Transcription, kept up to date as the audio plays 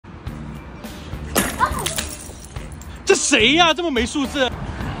这谁呀？这么没素质！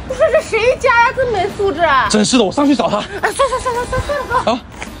不是这谁家呀？这么没素质！真是的，我上去找他。哎，算了哥。啊，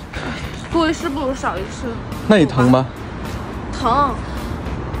多一事不如少一事。那你疼吗？疼，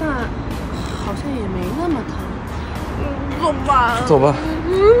但好像也没那么疼。走吧。走吧。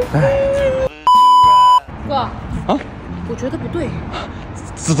哎。哥。啊？我觉得不对。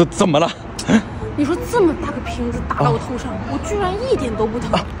怎么了？你说这么大个瓶子打到我头上，我居然一点都不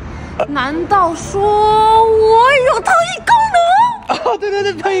疼。难道说我有特异功能？哦，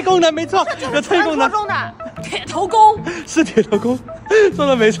对，特异功能没错，有特异功能。中的铁头功是铁头功，说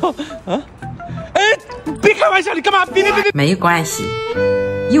的没错啊！哎，别开玩笑，你干嘛？别！没关系，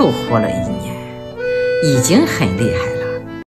又活了一年，已经很厉害了。